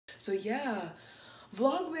So yeah,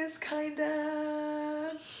 Vlogmas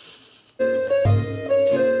kinda.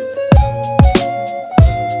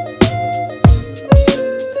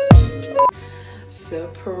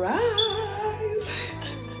 Surprise!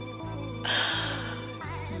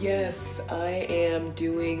 Yes, I am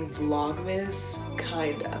doing Vlogmas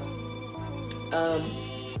kinda.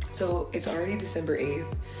 So it's already December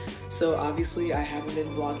 8th. So obviously I haven't been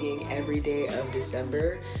vlogging every day of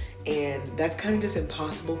December, and that's kind of just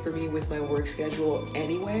impossible for me with my work schedule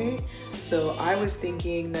anyway. So I was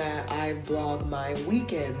thinking that I vlog my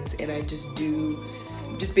weekends, and I just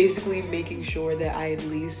basically making sure that I at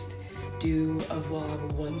least do a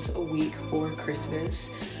vlog once a week for Christmas.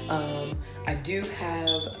 I do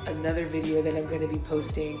have another video that I'm gonna be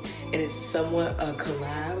posting, and it's somewhat a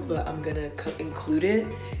collab, but I'm gonna include it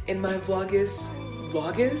in my Vlogmas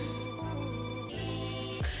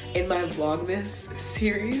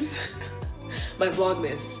series. My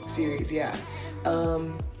Vlogmas series, yeah.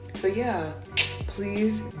 So yeah,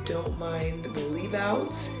 please don't mind the leave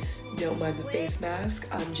outs. Don't mind the face mask.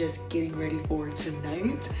 I'm just getting ready for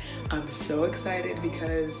tonight. I'm so excited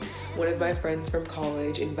because one of my friends from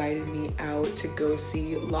college invited me out to go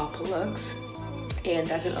see Lapalux, and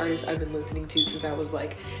that's an artist I've been listening to since I was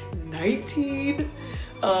like 19.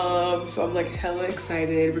 So I'm like hella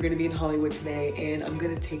excited. We're gonna be in Hollywood today, and I'm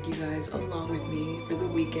gonna take you guys along with me for the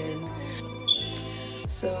weekend.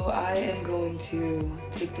 So I am going to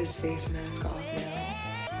take this face mask off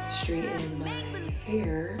now, straighten my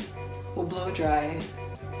hair, will blow dry,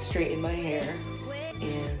 straighten my hair,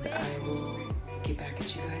 and I will get back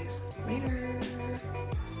at you guys later.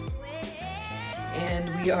 And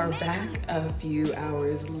we are back a few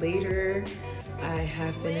hours later. I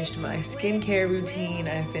have finished my skincare routine.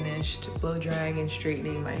 I finished blow drying and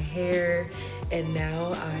straightening my hair, and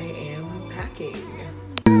now I am packing.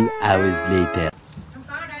 2 hours later.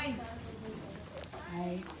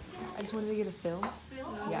 Hi. I just wanted to get a film.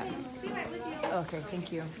 Yeah. Okay,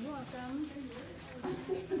 thank you. You're welcome.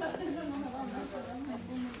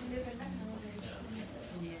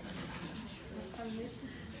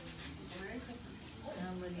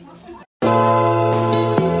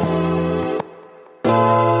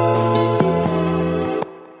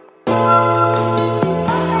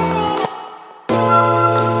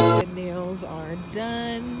 The nails are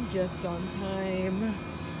done, just on time.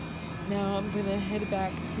 Now I'm gonna head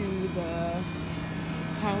back to the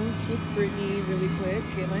house with Brittany really quick,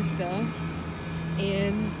 get my stuff,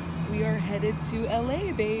 and we are headed to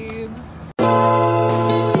LA, babes.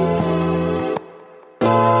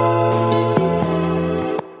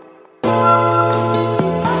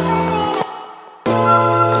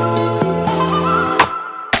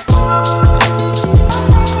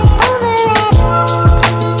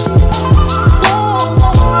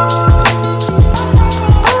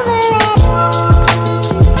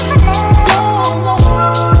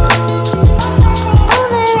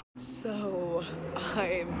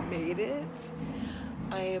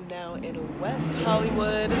 I am now in West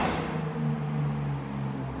Hollywood.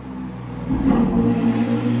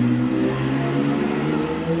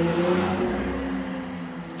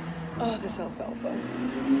 Oh, this alfalfa.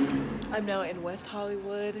 I'm now in West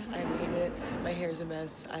Hollywood. I made it. My hair's a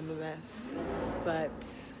mess. I'm a mess.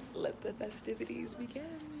 But let the festivities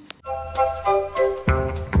begin.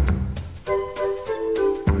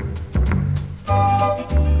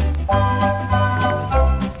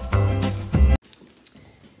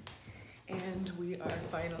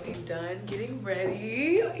 Finally done getting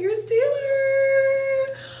ready. Here's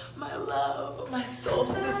Taylor, my love, my soul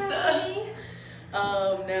sister.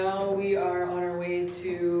 Now we are on our way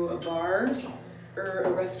to a bar or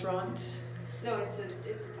a restaurant. No,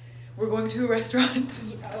 we're going to a restaurant.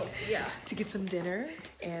 Oh, yeah. To get some dinner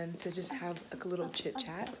and to just have a little chit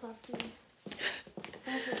chat.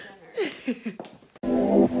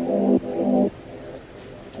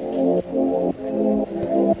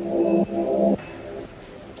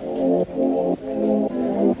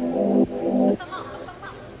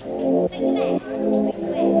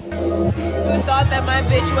 That my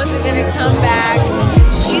bitch wasn't gonna come back.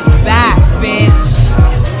 She's back, bitch.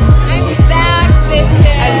 I'm back, bitches.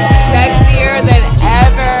 And sexier than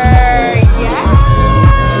ever. Yeah.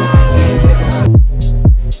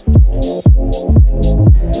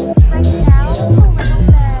 Right now, it's a little bit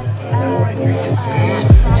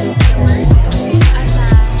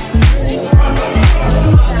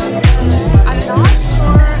I'm not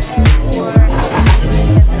sure if you're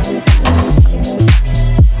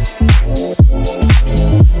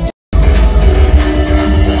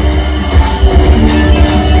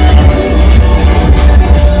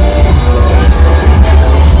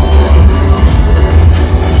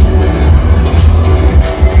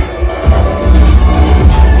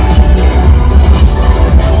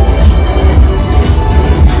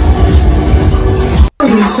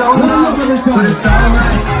but it's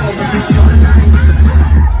alright.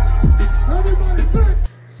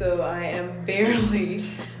 So I am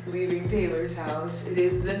barely leaving Taylor's house. It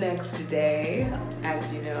is the next day,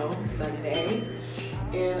 as you know, Sunday.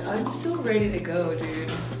 And I'm still ready to go,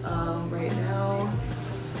 dude. Right now,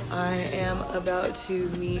 I am about to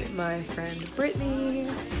meet my friend Brittany.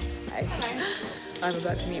 I'm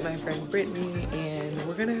about to meet my friend Brittany, and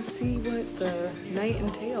we're gonna see what the night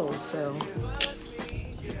entails, so.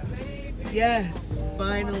 Yes,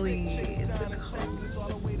 finally.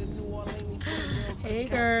 Hey,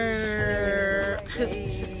 girl.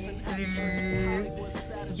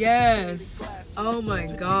 Yes. Oh my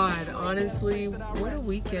God. Honestly, what a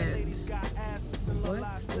weekend. What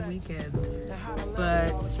a weekend.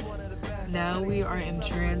 But now we are in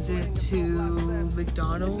transit to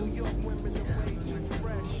McDonald's.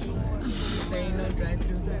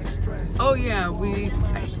 Oh yeah,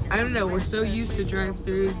 I don't know, we're so used to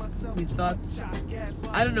drive-thrus. We thought,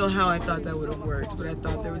 I don't know how I thought that would have worked, but I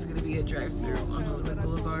thought there was gonna be a drive-thru on Hollywood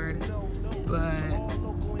Boulevard, but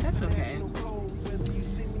that's okay.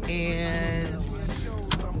 And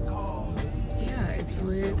yeah, it's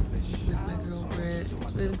lit with my girl Britt.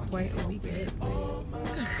 It's been quite a weekend.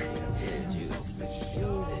 Juice.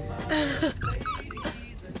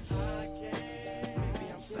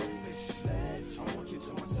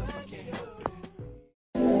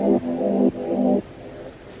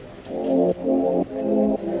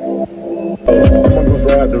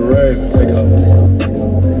 The race, take up.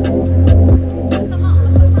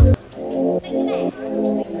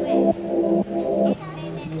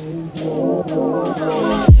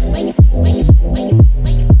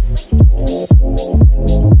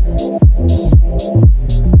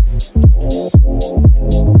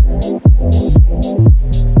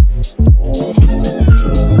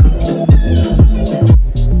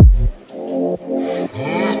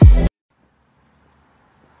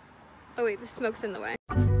 Oh wait, the smoke's in the way.